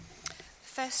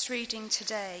First reading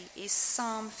today is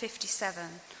Psalm 57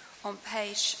 on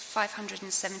page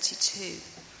 572.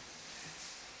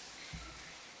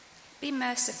 Be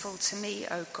merciful to me,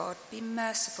 O God, be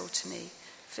merciful to me,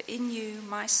 for in you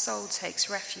my soul takes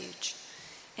refuge.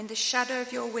 In the shadow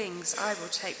of your wings I will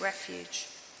take refuge,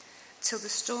 till the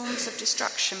storms of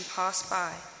destruction pass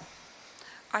by.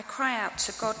 I cry out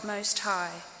to God Most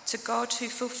High, to God who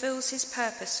fulfills his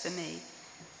purpose for me.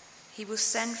 He will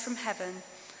send from heaven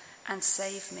and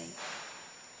save me.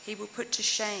 He will put to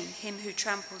shame him who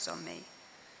tramples on me.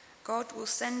 God will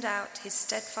send out his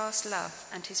steadfast love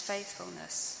and his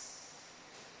faithfulness.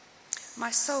 My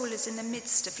soul is in the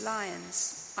midst of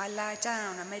lions. I lie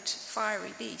down amid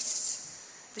fiery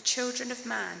beasts, the children of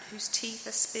man, whose teeth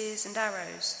are spears and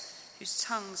arrows, whose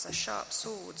tongues are sharp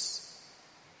swords.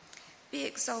 Be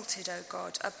exalted, O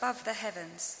God, above the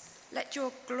heavens. Let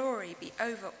your glory be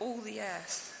over all the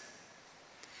earth.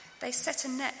 They set a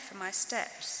net for my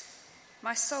steps.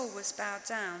 My soul was bowed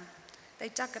down. They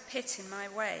dug a pit in my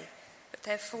way, but they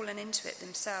have fallen into it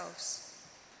themselves.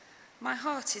 My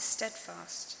heart is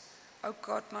steadfast. O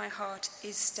God, my heart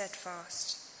is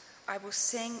steadfast. I will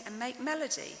sing and make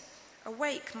melody.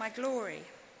 Awake, my glory.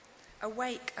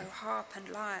 Awake, O harp and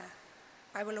lyre.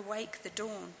 I will awake the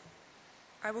dawn.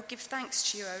 I will give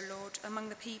thanks to you, O Lord, among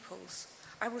the peoples.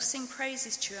 I will sing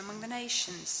praises to you among the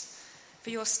nations. For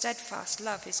your steadfast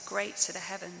love is great to the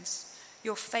heavens,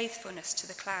 your faithfulness to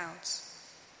the clouds.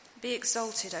 Be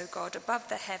exalted, O God, above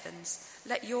the heavens.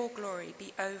 Let your glory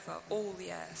be over all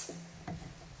the earth.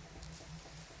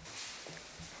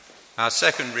 Our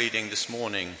second reading this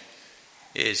morning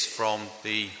is from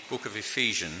the book of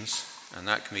Ephesians, and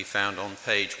that can be found on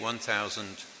page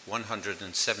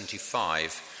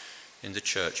 1175 in the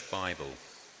Church Bible.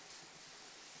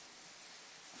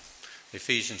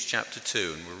 Ephesians chapter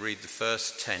 2, and we'll read the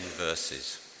first 10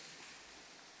 verses.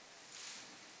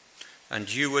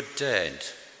 And you were dead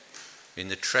in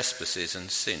the trespasses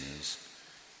and sins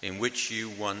in which you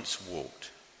once walked,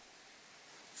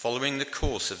 following the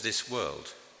course of this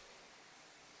world,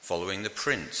 following the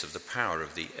prince of the power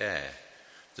of the air,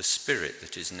 the spirit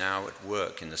that is now at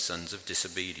work in the sons of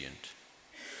disobedience,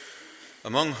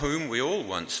 among whom we all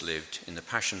once lived in the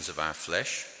passions of our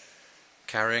flesh,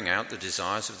 carrying out the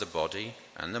desires of the body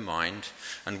and the mind,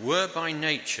 and were by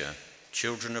nature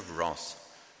children of wrath,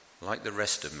 like the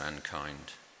rest of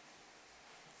mankind.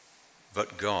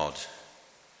 But God,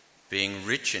 being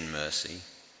rich in mercy,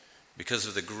 because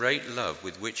of the great love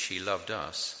with which he loved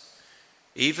us,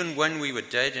 even when we were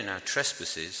dead in our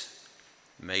trespasses,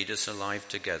 made us alive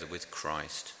together with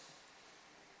Christ.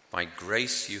 By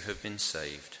grace you have been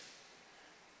saved,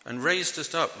 and raised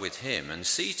us up with him, and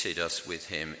seated us with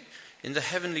him in the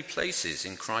heavenly places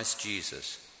in Christ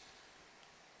Jesus,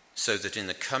 so that in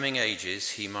the coming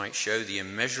ages he might show the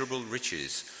immeasurable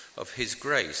riches of his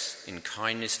grace in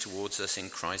kindness towards us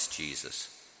in Christ Jesus.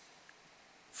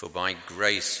 For by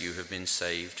grace you have been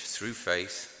saved through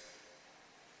faith,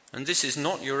 and this is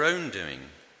not your own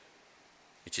doing,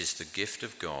 it is the gift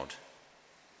of God,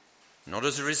 not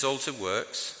as a result of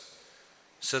works,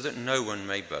 so that no one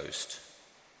may boast.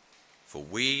 For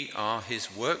we are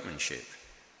his workmanship,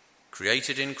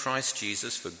 created in Christ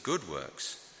Jesus for good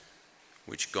works,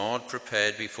 which God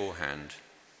prepared beforehand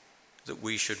that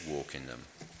we should walk in them.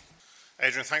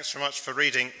 Adrian, thanks very much for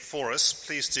reading for us.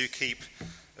 Please do keep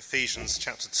Ephesians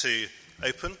chapter 2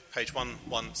 open, page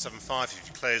 1175 if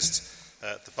you closed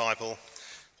the Bible.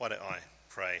 Why don't I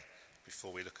pray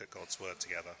before we look at God's word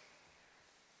together?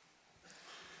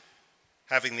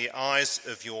 Having the eyes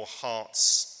of your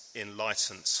hearts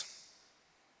enlightened.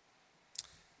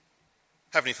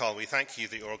 Heavenly Father, we thank you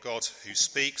that you're a God who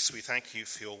speaks. We thank you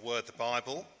for your word, the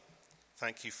Bible.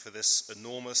 Thank you for this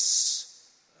enormous,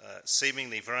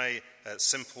 seemingly very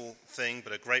simple thing,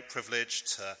 but a great privilege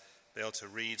to be able to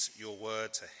read your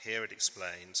word, to hear it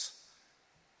explained.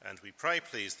 And we pray,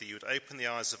 please, that you would open the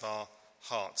eyes of our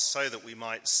hearts so that we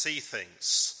might see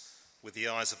things with the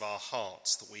eyes of our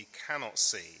hearts that we cannot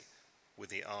see with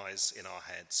the eyes in our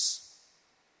heads.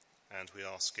 And we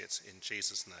ask it in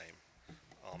Jesus' name.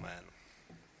 Amen.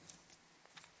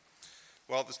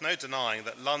 Well, there's no denying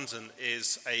that London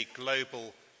is a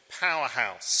global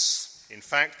powerhouse. In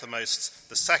fact,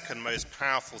 the second most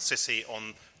powerful city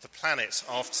on the planet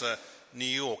after New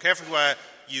York. Everywhere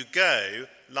you go,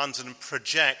 London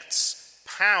projects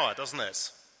power, doesn't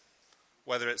it?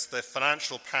 Whether it's the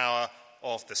financial power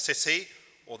of the city,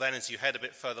 or then as you head a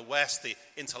bit further west, the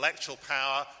intellectual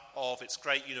power of its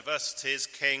great universities,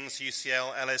 King's,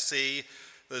 UCL, LSE.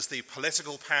 There's the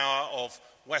political power of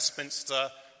Westminster,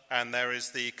 and there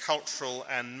is the cultural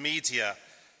and media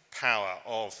power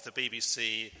of the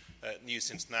BBC,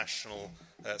 News International,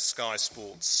 Sky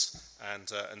Sports,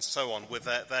 and so on, with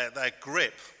their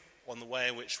grip on the way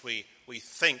in which we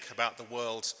think about the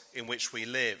world in which we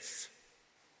live.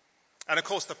 And of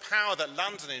course, the power that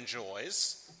London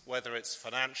enjoys, whether it's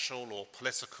financial or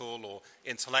political or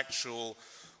intellectual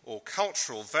or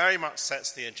cultural, very much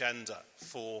sets the agenda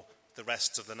for the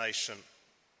rest of the nation.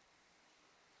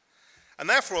 And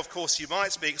therefore, of course, you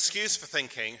might be excused for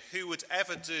thinking, who would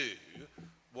ever do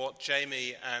what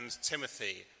Jamie and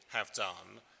Timothy have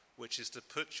done, which is to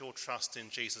put your trust in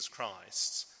Jesus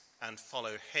Christ and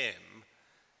follow him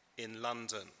in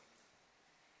London,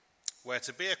 where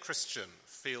to be a Christian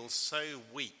feels so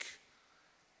weak,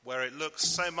 where it looks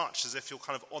so much as if you're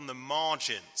kind of on the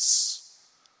margins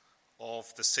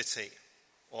of the city,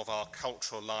 of our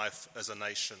cultural life as a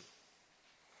nation.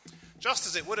 Just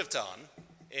as it would have done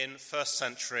in first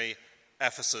century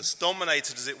Ephesus,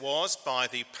 dominated as it was by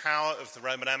the power of the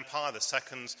Roman Empire, the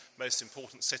second most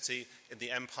important city in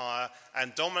the empire,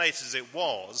 and dominated as it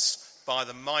was by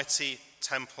the mighty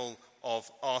temple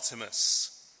of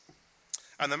Artemis.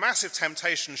 And the massive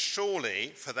temptation,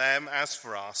 surely, for them as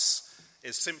for us,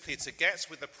 is simply to get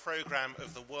with the program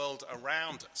of the world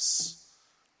around us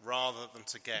rather than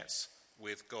to get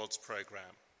with God's program.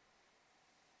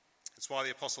 It's why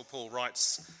the Apostle Paul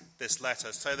writes this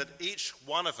letter, so that each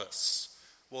one of us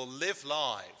will live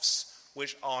lives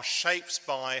which are shaped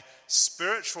by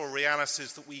spiritual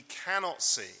realities that we cannot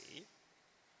see,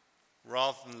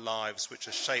 rather than lives which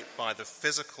are shaped by the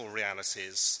physical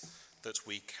realities that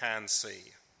we can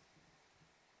see.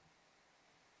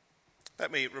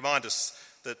 Let me remind us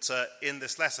that in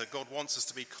this letter, God wants us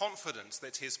to be confident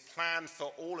that his plan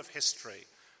for all of history,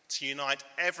 to unite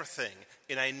everything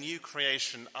in a new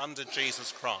creation under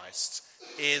Jesus Christ,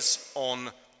 is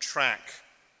on track.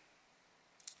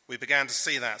 We began to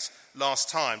see that last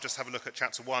time. Just have a look at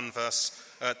chapter 1, verse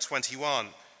 21.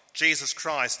 Jesus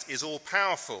Christ is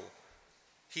all-powerful.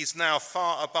 He's now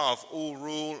far above all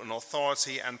rule and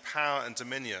authority and power and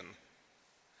dominion.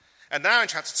 And now in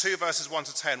chapter 2, verses 1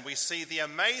 to 10, we see the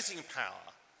amazing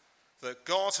power that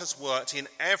God has worked in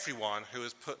everyone who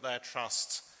has put their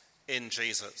trust in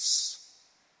Jesus.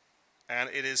 And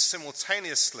it is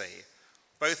simultaneously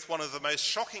both one of the most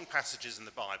shocking passages in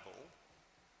the Bible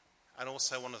and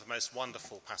also one of the most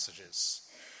wonderful passages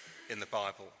in the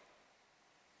Bible.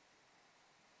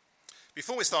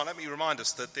 Before we start, let me remind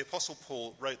us that the Apostle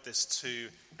Paul wrote this to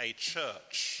a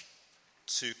church,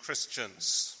 to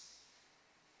Christians.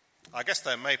 I guess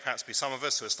there may perhaps be some of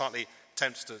us who are slightly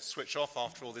tempted to switch off.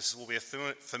 After all, this will be a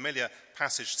familiar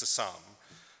passage to some.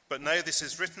 But no, this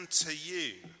is written to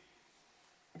you,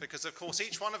 because of course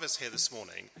each one of us here this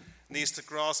morning needs to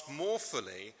grasp more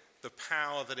fully the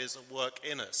power that is at work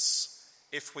in us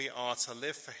if we are to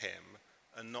live for him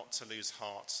and not to lose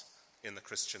heart in the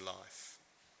Christian life.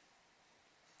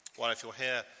 Well, if you're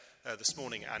here this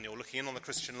morning and you're looking in on the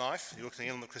Christian life, you're looking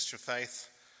in on the Christian faith,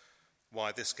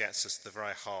 why, this gets us to the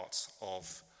very heart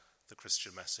of the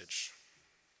Christian message.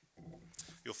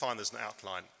 You'll find there's an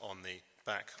outline on the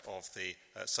back of the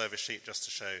service sheet just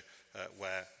to show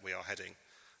where we are heading.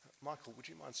 Michael, would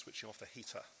you mind switching off the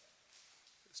heater?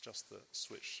 It's just the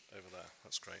switch over there.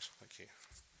 That's great. Thank you.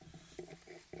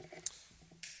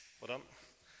 Well done.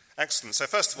 Excellent. So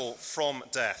first of all, from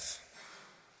death.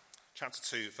 Chapter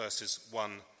 2, verses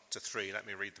 1 to 3. Let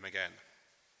me read them again.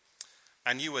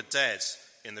 And you were dead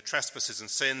in the trespasses and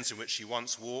sins in which you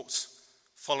once walked,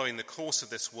 following the course of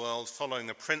this world, following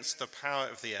the prince of the power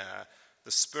of the air,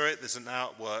 the spirit that is now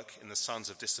at work in the sons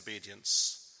of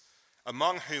disobedience,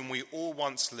 among whom we all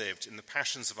once lived in the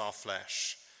passions of our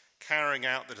flesh, carrying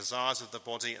out the desires of the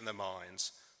body and the mind,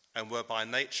 and were by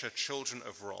nature children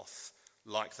of wrath,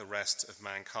 like the rest of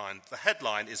mankind. The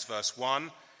headline is verse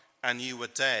 1, and you were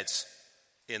dead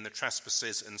in the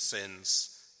trespasses and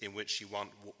sins in which you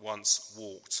once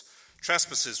walked.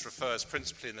 Trespasses refers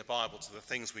principally in the Bible to the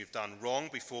things we've done wrong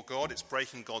before God. It's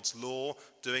breaking God's law,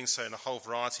 doing so in a whole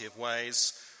variety of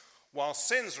ways. While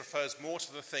sins refers more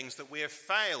to the things that we have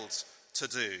failed to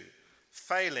do,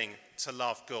 failing to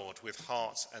love God with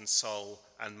heart and soul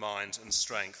and mind and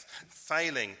strength,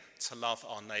 failing to love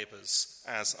our neighbours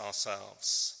as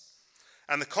ourselves.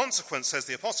 And the consequence, says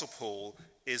the Apostle Paul,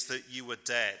 is that you were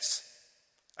dead.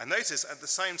 And notice at the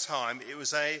same time it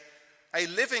was a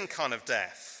living kind of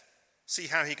death. See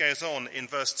how he goes on in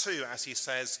verse 2 as he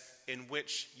says, in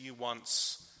which you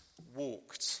once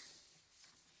walked.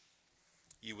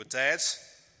 You were dead,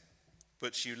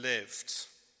 but you lived.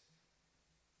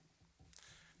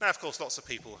 Now, of course, lots of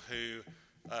people who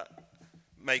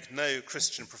make no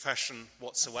Christian profession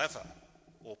whatsoever,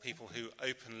 or people who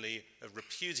openly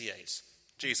repudiate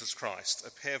Jesus Christ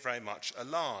appear very much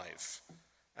alive,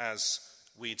 as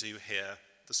we do here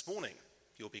this morning.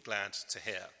 You'll be glad to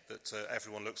hear that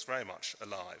everyone looks very much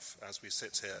alive as we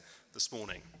sit here this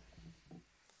morning.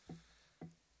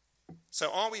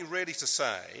 So are we really to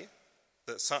say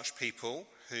that such people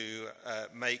who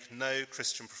make no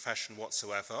Christian profession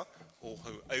whatsoever, or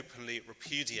who openly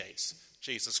repudiate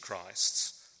Jesus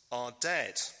Christ, are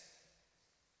dead?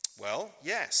 Well,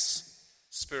 yes,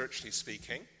 spiritually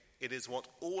speaking, it is what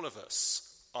all of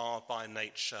us are by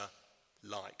nature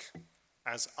like,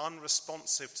 as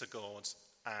unresponsive to God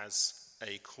as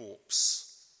a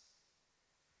corpse.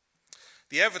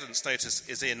 The evidence, notice,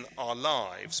 is in our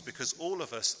lives, because all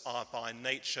of us are by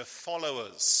nature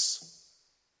followers.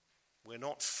 We're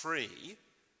not free,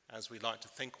 as we like to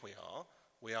think we are.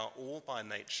 We are all by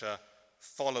nature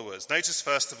followers. Notice,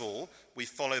 first of all, we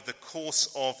follow the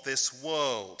course of this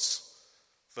world.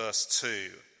 Verse 2,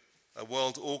 a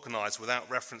world organised without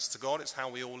reference to God. It's how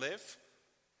we all live,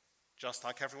 just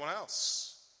like everyone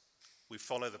else. We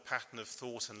follow the pattern of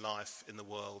thought and life in the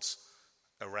world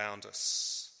around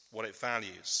us, what it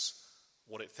values,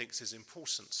 what it thinks is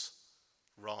important,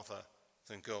 rather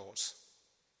than God.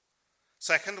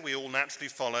 Second, we all naturally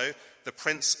follow the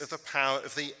prince of the power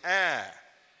of the air.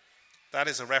 That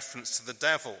is a reference to the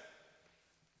devil.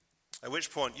 At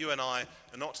which point you and I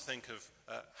are not to think of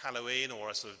Halloween or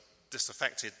a sort of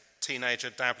disaffected teenager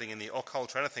dabbling in the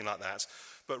occult or anything like that,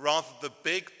 but rather the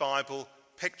big Bible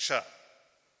picture.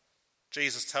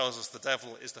 Jesus tells us the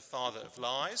devil is the father of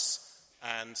lies,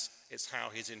 and it's how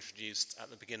he's introduced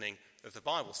at the beginning of the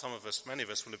Bible. Many of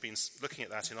us will have been looking at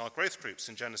that in our growth groups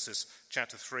in Genesis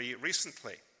chapter 3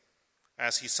 recently.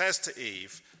 As he says to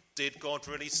Eve, did God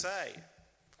really say?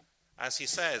 As he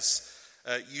says,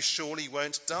 you surely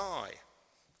won't die.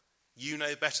 You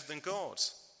know better than God.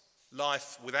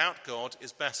 Life without God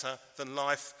is better than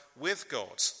life with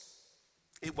God.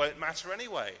 It won't matter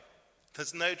anyway.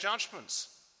 There's no judgment.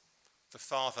 The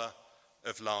father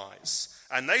of lies.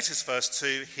 And notice verse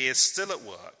 2, he is still at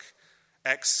work,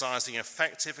 exercising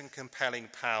effective and compelling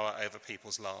power over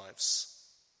people's lives.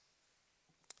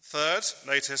 Third,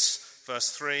 notice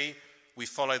verse 3, we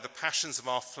follow the passions of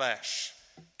our flesh,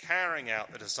 carrying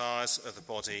out the desires of the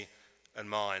body and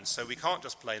mind. So we can't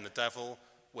just blame the devil.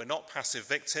 We're not passive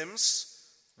victims.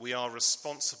 We are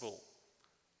responsible.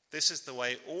 This is the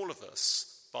way all of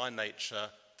us, by nature,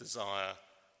 desire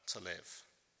to live.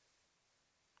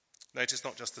 Notice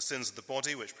not just the sins of the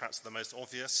body, which perhaps are the most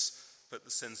obvious, but the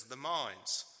sins of the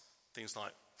mind. Things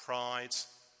like pride,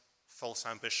 false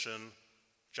ambition,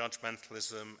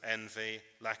 judgmentalism, envy,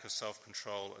 lack of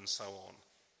self-control, and so on.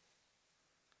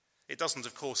 It doesn't,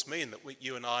 of course, mean that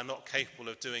you and I are not capable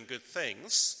of doing good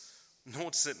things,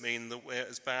 nor does it mean that we're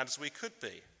as bad as we could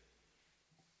be.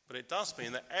 But it does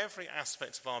mean that every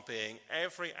aspect of our being,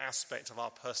 every aspect of our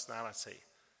personality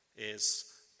is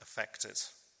affected.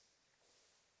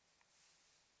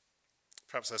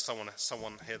 Perhaps there's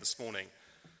someone here this morning,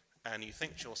 and you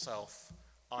think to yourself,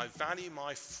 I value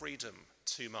my freedom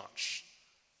too much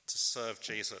to serve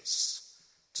Jesus,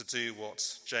 to do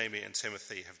what Jamie and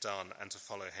Timothy have done, and to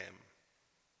follow him.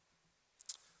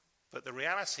 But the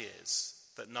reality is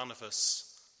that none of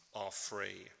us are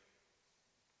free.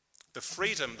 The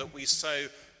freedom that we so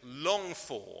long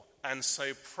for and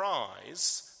so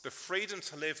prize, the freedom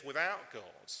to live without God,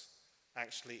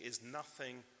 actually is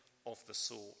nothing of the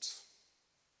sort.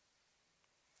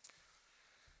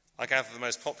 I gather the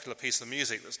most popular piece of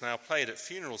music that's now played at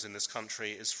funerals in this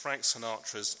country is Frank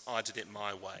Sinatra's I Did It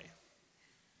My Way.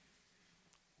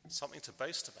 Something to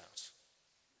boast about.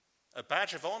 A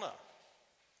badge of honour.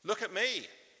 Look at me.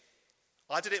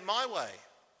 I did it my way.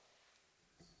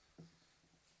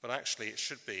 But actually it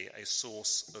should be a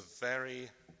source of very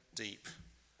deep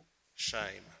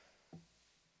shame,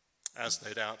 as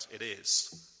no doubt it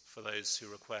is for those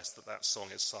who request that that song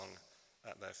is sung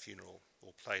at their funeral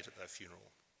or played at their funeral.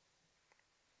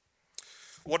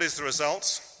 What is the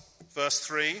result? Verse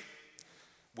 3,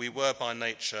 we were by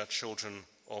nature children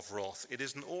of wrath. It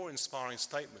is an awe-inspiring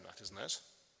statement, that, isn't it?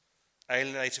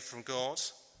 Alienated from God,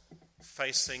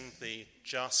 facing the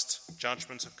just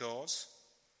judgment of God.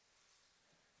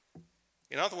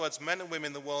 In other words, men and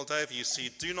women the world over, you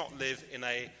see, do not live in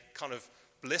a kind of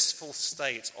blissful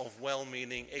state of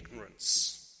well-meaning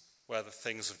ignorance where the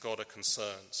things of God are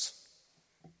concerned.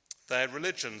 Their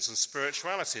religions and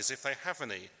spiritualities, if they have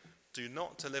any, do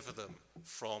not deliver them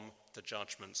from the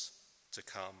judgments to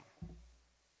come.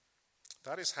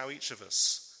 That is how each of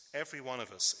us, every one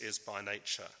of us, is by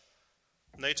nature.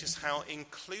 Notice how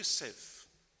inclusive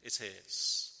it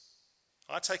is.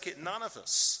 I take it none of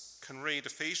us can read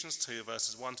Ephesians 2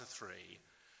 verses 1 to 3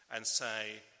 and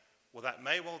say, well, that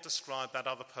may well describe that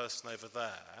other person over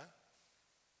there,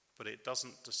 but it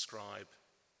doesn't describe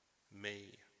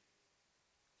me.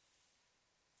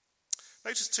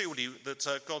 Notice too, will you,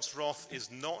 that God's wrath is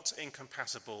not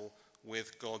incompatible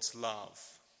with God's love.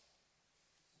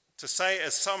 To say,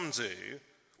 as some do,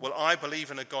 well, I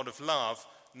believe in a God of love,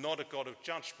 not a God of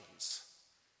judgment,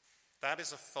 that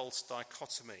is a false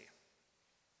dichotomy.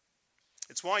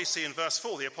 It's why you see in verse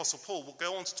 4, the Apostle Paul will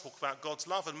go on to talk about God's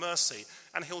love and mercy,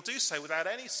 and he'll do so without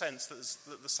any sense that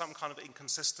there's some kind of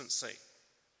inconsistency.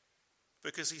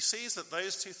 Because he sees that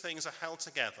those two things are held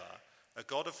together, a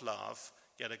God of love,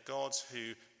 yet a God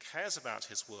who cares about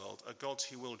his world, a God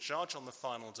who will judge on the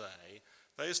final day.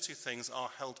 Those two things are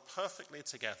held perfectly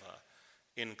together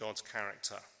in God's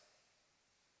character.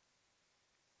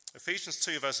 Ephesians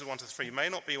 2 verses 1 to 3 may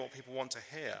not be what people want to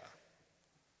hear,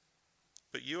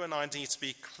 but you and I need to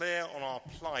be clear on our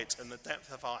plight and the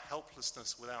depth of our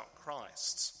helplessness without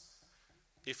Christ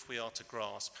if we are to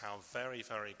grasp how very,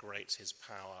 very great his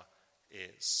power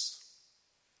is.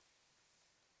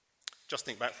 Just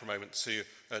think back for a moment to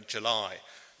July,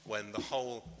 when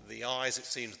the eyes, it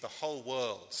seemed, the whole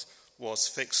world was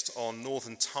fixed on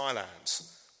northern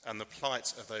Thailand and the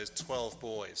plight of those 12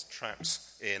 boys trapped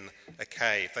in a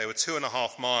cave. They were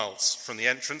 2.5 miles from the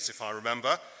entrance, if I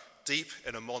remember, deep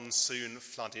in a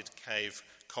monsoon-flooded cave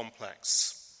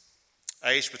complex.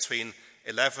 Aged between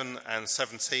 11 and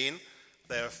 17,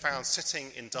 they were found sitting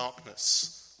in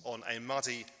darkness on a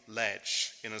muddy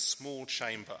ledge in a small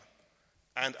chamber.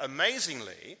 And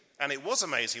amazingly, and it was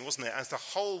amazing, wasn't it, as the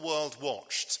whole world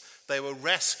watched, they were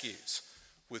rescued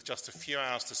with just a few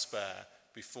hours to spare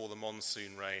before the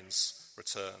monsoon rains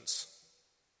returned.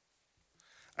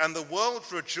 And the world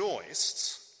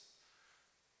rejoiced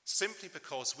simply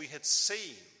because we had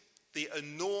seen the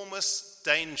enormous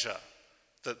danger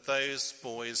that those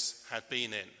boys had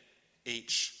been in,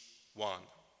 each one.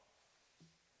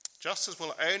 Just as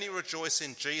we'll only rejoice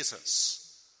in Jesus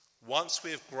once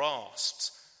we have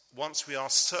grasped, once we are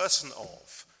certain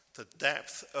of the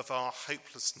depth of our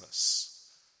hopelessness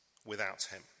without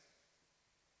him.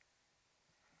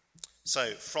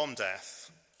 So, from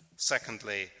death,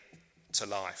 secondly, to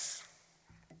life.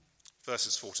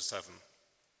 Verses 4 to 7.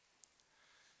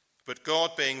 But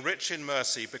God, being rich in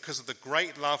mercy, because of the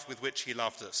great love with which he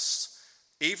loved us,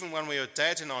 even when we were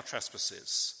dead in our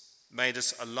trespasses, made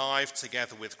us alive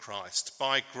together with Christ.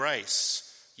 By grace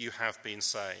you have been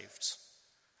saved,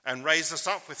 and raised us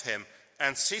up with him,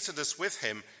 and seated us with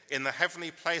him in the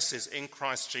heavenly places in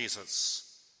Christ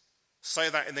Jesus, so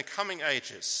that in the coming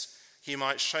ages he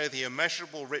might show the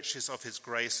immeasurable riches of his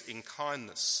grace in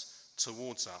kindness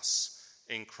towards us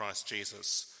in Christ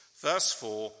Jesus. Verse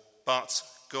 4, but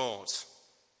God.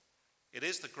 It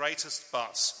is the greatest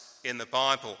but in the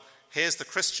Bible. Here's the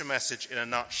Christian message in a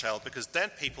nutshell, because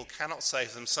dead people cannot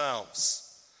save themselves.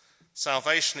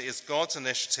 Salvation is God's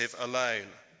initiative alone.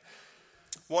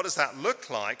 What does that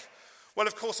look like? Well,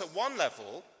 of course, at one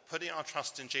level, putting our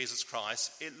trust in Jesus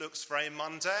Christ, it looks very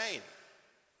mundane.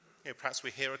 Perhaps we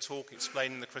hear a talk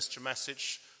explaining the Christian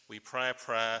message, we pray a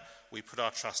prayer, we put our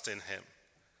trust in him.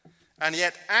 And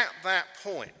yet at that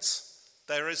point,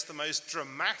 there is the most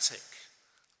dramatic,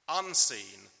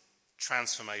 unseen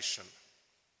transformation.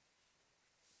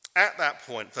 At that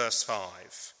point, verse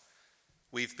 5,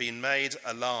 we've been made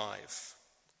alive.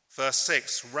 Verse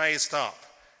 6, raised up,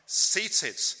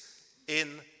 seated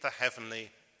in the heavenly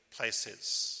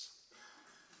places.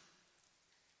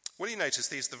 Will you notice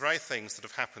these are the very things that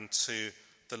have happened to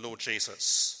the Lord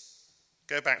Jesus?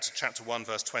 Go back to chapter 1,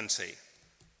 verse 20.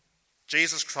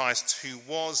 Jesus Christ, who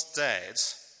was dead,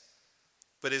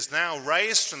 but is now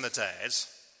raised from the dead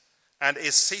and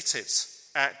is seated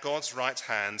at God's right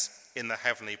hand in the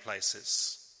heavenly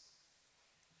places.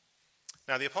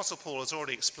 Now, the Apostle Paul has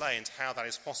already explained how that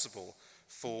is possible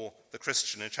for the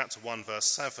Christian in chapter 1, verse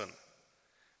 7.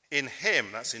 In him,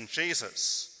 that's in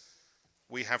Jesus,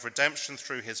 we have redemption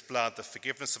through his blood, the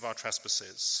forgiveness of our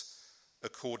trespasses,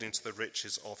 according to the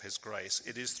riches of his grace.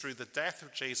 It is through the death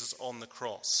of Jesus on the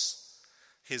cross,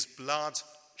 his blood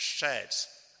shed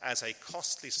as a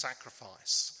costly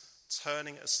sacrifice,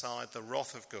 turning aside the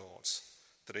wrath of God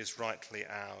that is rightly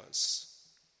ours.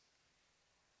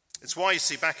 It's why you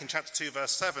see back in chapter 2,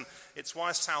 verse 7, it's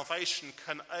why salvation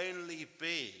can only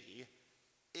be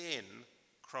in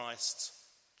Christ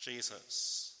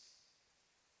Jesus.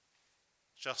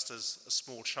 Just as a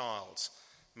small child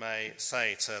may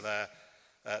say to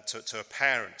a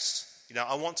parent,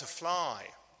 I want to fly.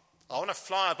 I want to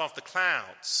fly above the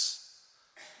clouds.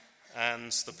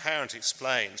 And the parent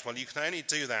explains, well, you can only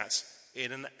do that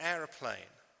in an aeroplane.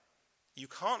 You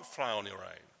can't fly on your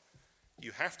own.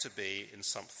 You have to be in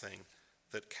something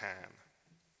that can.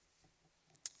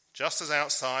 Just as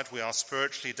outside we are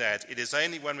spiritually dead, it is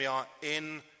only when we are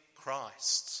in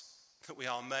Christ that we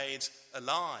are made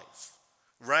alive,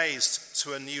 raised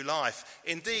to a new life.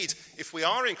 Indeed, if we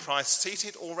are in Christ,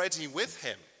 seated already with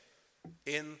him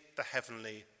in the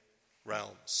heavenly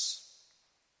realms,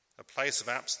 a place of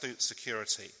absolute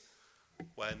security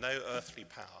where no earthly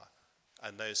power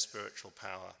and no spiritual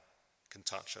power can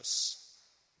touch us.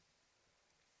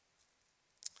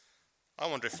 I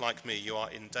wonder if, like me, you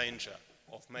are in danger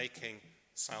of making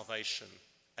salvation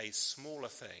a smaller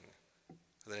thing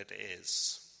than it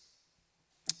is.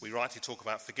 We rightly talk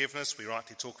about forgiveness, we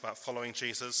rightly talk about following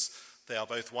Jesus. They are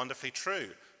both wonderfully true.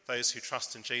 Those who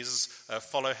trust in Jesus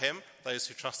follow him. Those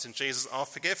who trust in Jesus are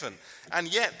forgiven.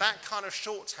 And yet that kind of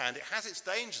shorthand, it has its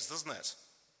dangers, doesn't it?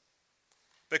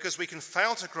 Because we can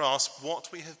fail to grasp what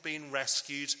we have been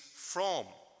rescued from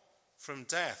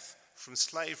death, from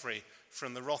slavery,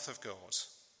 from the wrath of God.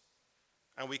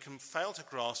 And we can fail to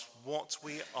grasp what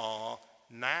we are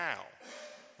now,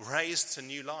 raised to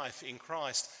new life in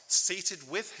Christ, seated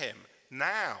with him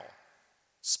now,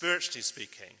 spiritually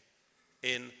speaking,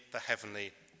 in the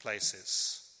heavenly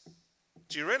places.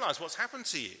 Do you realize what's happened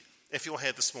to you if you're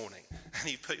here this morning and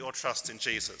you put your trust in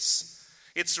Jesus?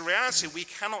 It's a reality we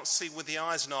cannot see with the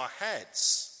eyes in our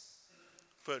heads,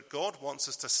 but God wants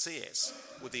us to see it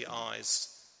with the eyes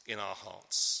in our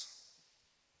hearts.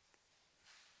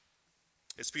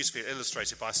 It's beautifully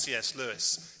illustrated by C.S.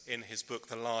 Lewis in his book,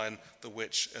 The Lion, the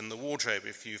Witch and the Wardrobe.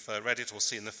 If you've read it or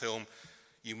seen the film,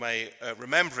 you may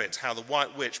remember it, how the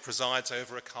White Witch presides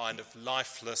over a kind of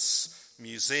lifeless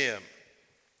museum.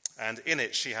 And in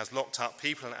it, she has locked up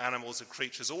people and animals and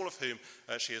creatures, all of whom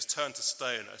she has turned to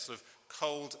stone. A sort of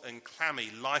cold and clammy,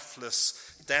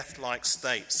 lifeless, death-like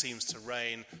state seems to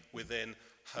reign within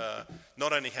her,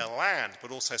 not only her land,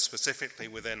 but also specifically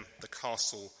within the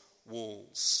castle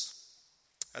walls.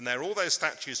 And there all those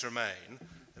statues remain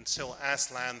until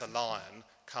Aslan the lion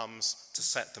comes to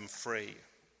set them free.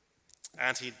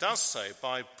 And he does so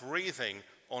by breathing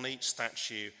on each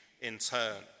statue in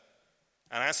turn.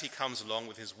 And as he comes along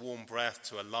with his warm breath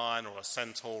to a lion or a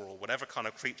centaur or whatever kind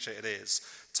of creature it is,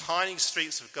 tiny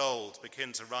streaks of gold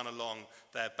begin to run along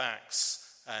their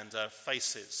backs and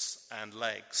faces and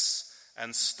legs.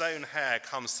 And stone hair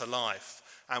comes to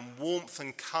life, and warmth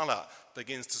and colour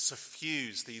begins to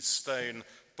suffuse these stone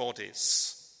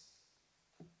bodies.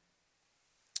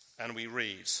 And we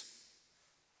read,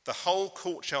 the whole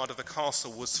courtyard of the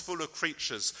castle was full of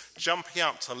creatures jumping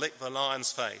up to lick the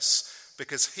lion's face,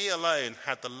 because he alone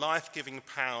had the life-giving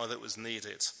power that was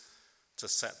needed to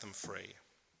set them free.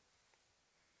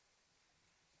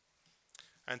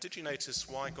 And did you notice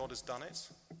why God has done it?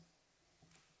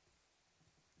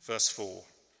 Verse 4,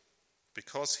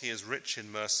 because he is rich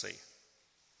in mercy,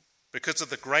 because of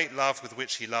the great love with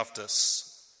which he loved us,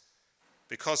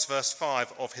 because, verse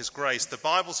 5, of his grace, the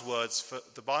Bible's word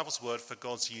for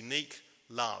God's unique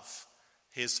love,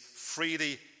 his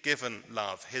freely given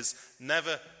love, his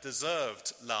never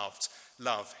deserved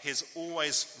love, his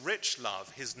always rich love,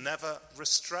 his never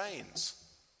restrained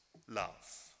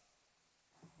love.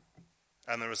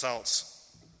 And the result,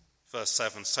 verse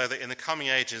 7, so that in the coming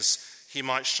ages he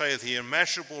might show the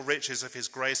immeasurable riches of his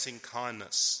grace and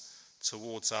kindness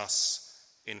towards us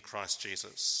in Christ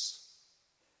Jesus.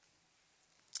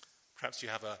 Perhaps you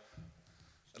have a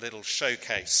little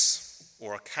showcase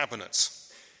or a cabinet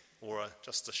or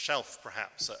just a shelf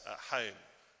perhaps at home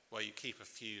where you keep a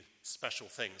few special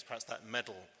things, perhaps that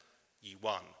medal you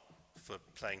won for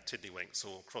playing tiddlywinks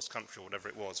or cross-country or whatever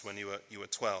it was when you were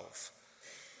 12,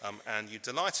 and you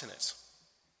delight in it.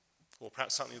 Or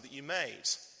perhaps something that you made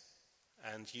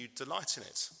and you delight in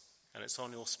it, and it's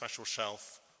on your special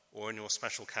shelf or in your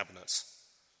special cabinet.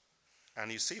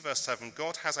 And you see verse 7,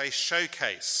 God has a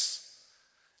showcase.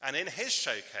 And in his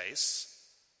showcase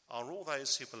are all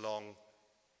those who belong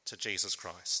to Jesus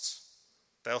Christ.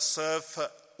 They'll serve for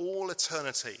all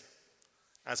eternity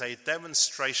as a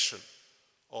demonstration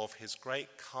of his great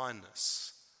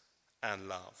kindness and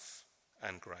love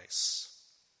and grace.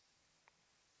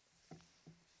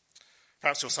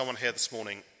 Perhaps you're someone here this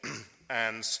morning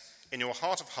and in your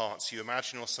heart of hearts you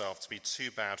imagine yourself to be too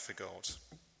bad for God.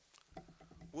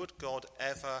 Would God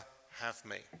ever have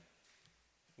me?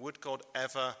 Would God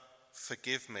ever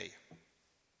forgive me?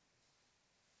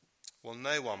 Well,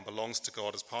 no one belongs to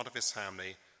God as part of his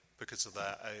family because of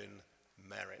their own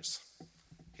merit.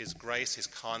 His grace, his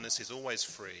kindness is always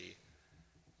free.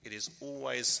 It is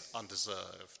always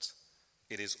undeserved.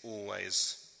 It is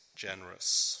always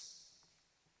generous.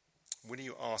 Will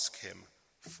you ask him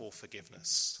for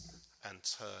forgiveness and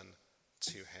turn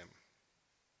to him?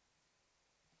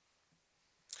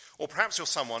 Or perhaps you're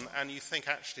someone and you think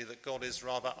actually that God is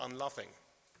rather unloving,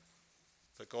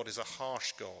 that God is a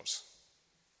harsh God.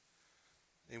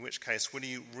 In which case, will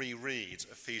you reread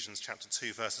Ephesians chapter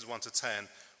 2, verses 1 to 10?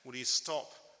 Will you stop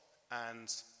and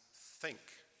think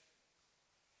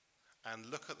and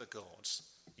look at the God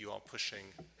you are pushing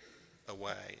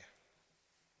away?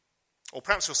 Or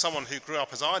perhaps you're someone who grew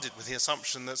up as I did with the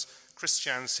assumption that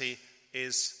Christianity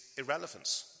is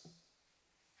irrelevant.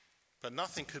 But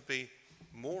nothing could be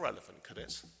more relevant, could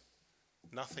it?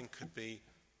 Nothing could be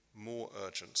more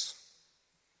urgent.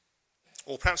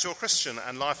 Or perhaps you're a Christian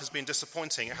and life has been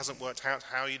disappointing. It hasn't worked out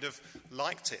how you'd have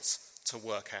liked it to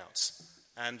work out.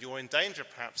 And you're in danger,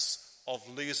 perhaps, of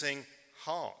losing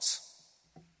heart.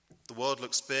 The world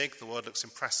looks big, the world looks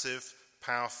impressive,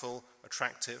 powerful,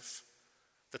 attractive.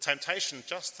 The temptation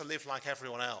just to live like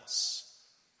everyone else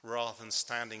rather than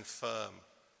standing firm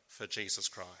for Jesus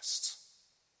Christ.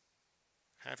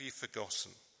 Have you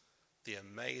forgotten the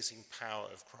amazing power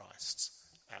of Christ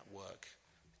at work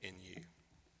in you?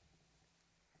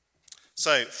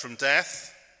 So, from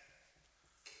death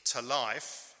to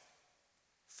life,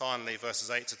 finally, verses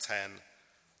 8 to 10,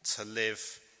 to live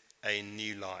a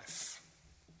new life.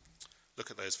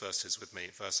 Look at those verses with me.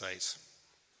 Verse 8.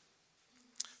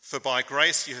 For by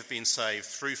grace you have been saved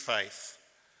through faith,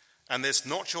 and this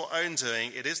not your own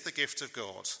doing, it is the gift of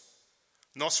God,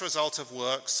 not a result of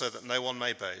works, so that no one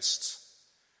may boast.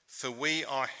 For we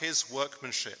are his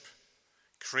workmanship,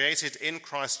 created in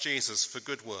Christ Jesus for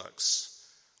good works,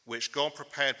 which God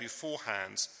prepared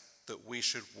beforehand that we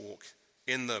should walk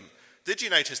in them. Did you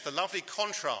notice the lovely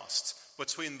contrast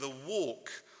between the walk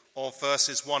of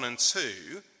verses 1 and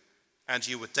 2, and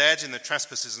you were dead in the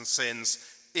trespasses and sins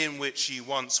in which you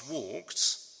once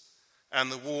walked, and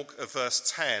the walk of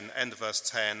verse 10, end of verse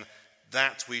 10,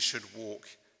 that we should walk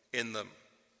in them?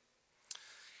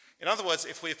 In other words,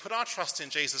 if we put our trust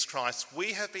in Jesus Christ,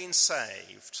 we have been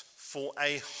saved for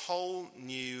a whole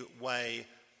new way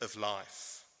of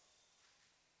life.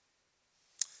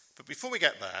 But before we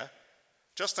get there,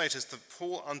 just notice that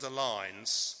Paul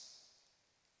underlines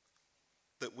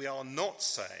that we are not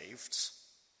saved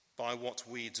by what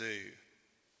we do.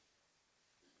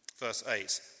 Verse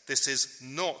 8, this is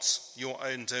not your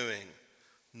own doing,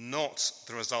 not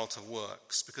the result of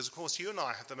works. Because, of course, you and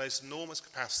I have the most enormous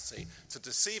capacity to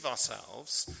deceive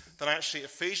ourselves that actually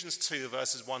Ephesians 2,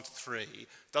 verses 1 to 3,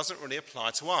 doesn't really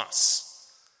apply to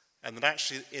us. And that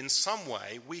actually, in some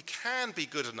way, we can be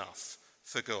good enough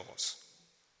for God.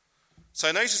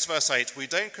 So notice verse 8, we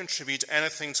don't contribute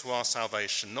anything to our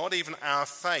salvation, not even our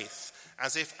faith,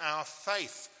 as if our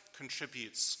faith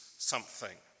contributes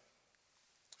something.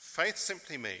 Faith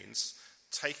simply means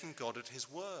taking God at his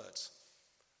word,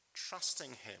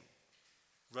 trusting him,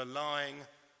 relying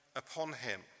upon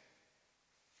him.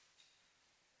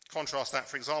 Contrast that,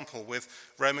 for example, with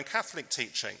Roman Catholic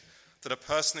teaching that a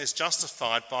person is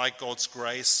justified by God's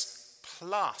grace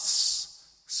plus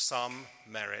some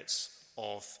merit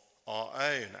of our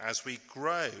own as we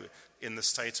grow in the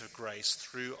state of grace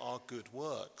through our good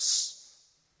works.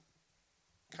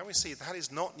 Can we see that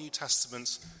is not New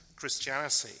Testament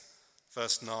Christianity?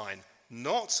 Verse 9,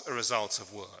 not a result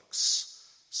of works,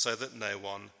 so that no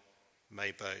one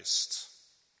may boast.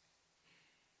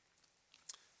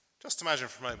 Just imagine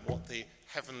for a moment what the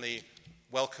heavenly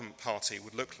welcome party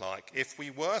would look like if we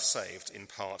were saved in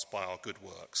part by our good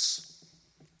works,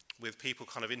 with people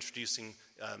kind of introducing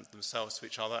themselves to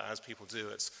each other as people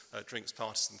do at drinks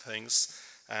parties and things.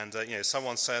 And,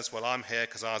 someone says, well, I'm here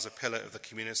because I was a pillar of the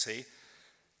community.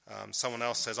 Someone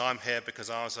else says, I'm here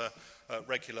because I was a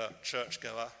regular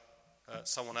churchgoer.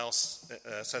 Someone else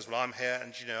says, well, I'm here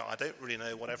and, I don't really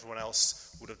know what everyone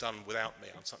else would have done without me.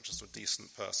 I'm such a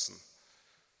decent person.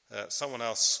 Someone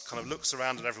else kind of looks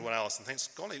around at everyone else and thinks,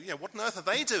 golly, what on earth are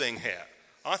they doing here?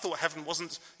 I thought heaven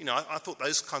wasn't, I thought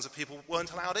those kinds of people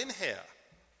weren't allowed in here.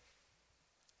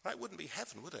 That wouldn't be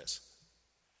heaven, would it?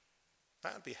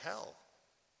 That would be hell.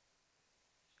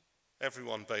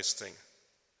 Everyone boasting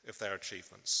of their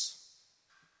achievements.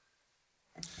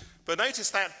 But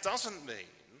notice that doesn't mean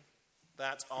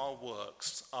that our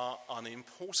works are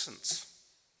unimportant,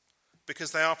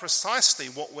 because they are precisely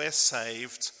what we're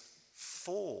saved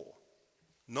for.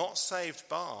 Not saved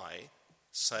by,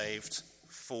 saved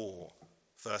for.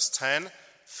 Verse 10,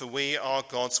 for we are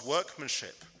God's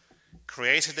workmanship,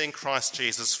 created in Christ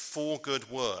Jesus for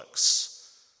good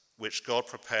works, which God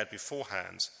prepared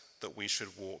beforehand that we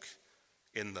should walk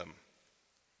in them.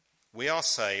 We are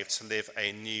saved to live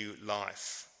a new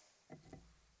life.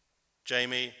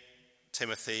 Jamie,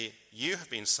 Timothy, you have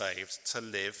been saved to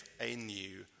live a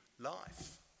new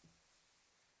life.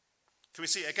 Can we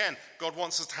see again, God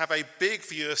wants us to have a big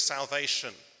view of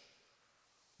salvation,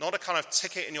 Not a kind of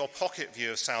ticket in your pocket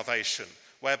view of salvation,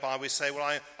 whereby we say,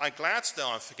 well, I'm glad to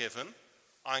know I'm forgiven.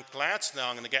 I'm glad to know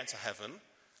I'm going to get to heaven.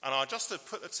 And I'll just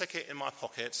put the ticket in my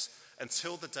pocket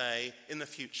until the day in the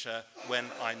future when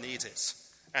I need it.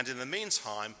 And in the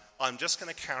meantime, I'm just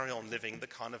going to carry on living the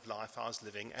kind of life I was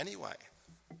living anyway.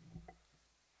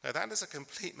 Now, that is a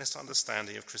complete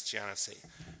misunderstanding of Christianity,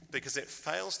 because it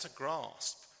fails to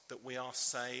grasp that we are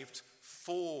saved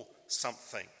for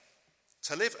something,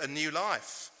 to live a new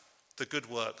life, the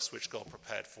good works which God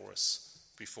prepared for us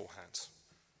beforehand.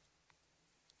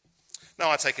 Now,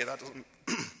 I take it that doesn't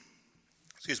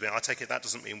that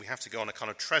doesn't mean we have to go on a kind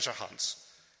of treasure hunt,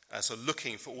 so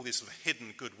looking for all these sort of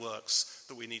hidden good works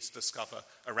that we need to discover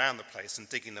around the place and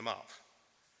digging them up.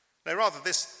 No, rather,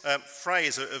 this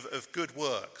phrase of good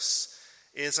works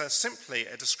is simply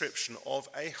a description of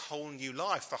a whole new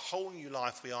life, the whole new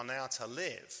life we are now to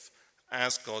live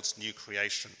as God's new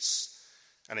creations.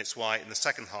 And it's why in the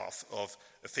second half of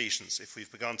Ephesians, if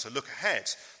we've begun to look ahead,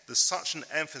 there's such an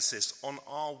emphasis on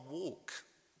our walk,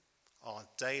 our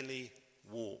daily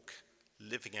walk,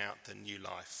 living out the new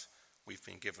life we've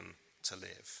been given to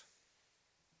live.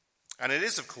 And it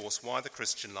is, of course, why the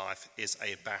Christian life is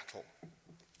a battle.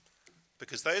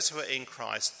 Because those who are in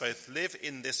Christ both live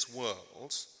in this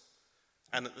world,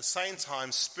 and at the same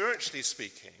time, spiritually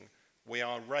speaking, we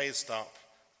are raised up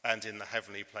and in the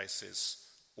heavenly places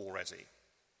already.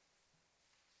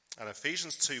 And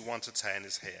Ephesians 2, 1-10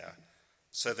 is here,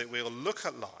 so that we'll look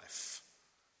at life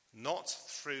not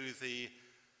through the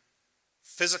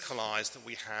physical eyes that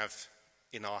we have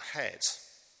in our head,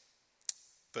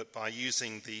 but by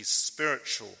using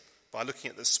by looking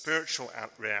at the spiritual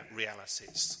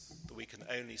realities that we can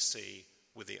only see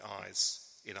with the eyes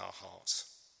in our heart.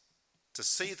 To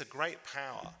see the great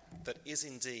power that is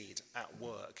indeed at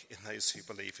work in those who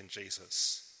believe in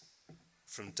Jesus.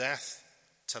 From death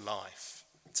to life,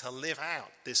 to live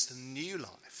out this new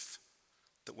life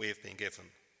that we have been given.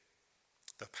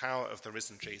 The power of the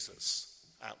risen Jesus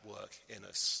at work in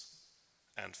us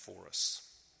and for us.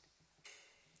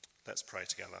 Let's pray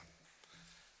together.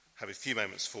 Have a few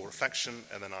moments for reflection,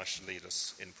 and then I shall lead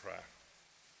us in prayer.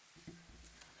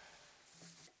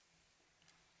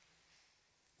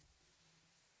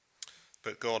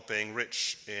 But God, being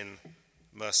rich in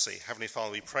mercy, Heavenly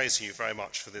Father, we praise you very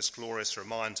much for this glorious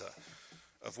reminder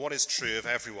of what is true of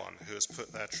everyone who has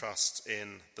put their trust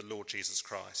in the Lord Jesus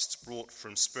Christ, brought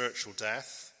from spiritual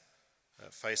death,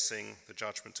 facing the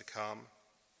judgment to come,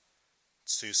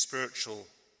 to spiritual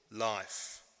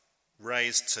life,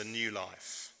 raised to new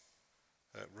life,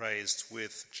 raised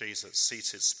with Jesus,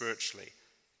 seated spiritually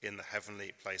in the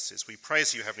heavenly places. We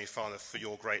praise you, Heavenly Father, for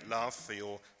your great love, for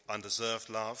your undeserved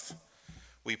love.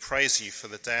 We praise you for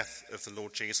the death of the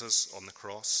Lord Jesus on the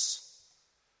cross.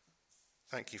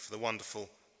 Thank you for the wonderful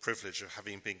privilege of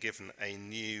having been given a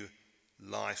new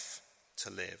life to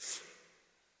live.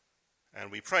 And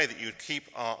we pray that you would keep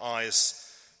our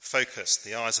eyes focused,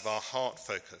 the eyes of our heart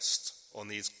focused on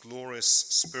these glorious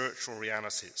spiritual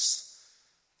realities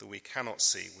that we cannot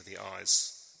see with the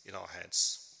eyes in our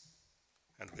heads.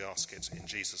 And we ask it in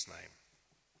Jesus' name.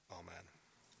 Amen.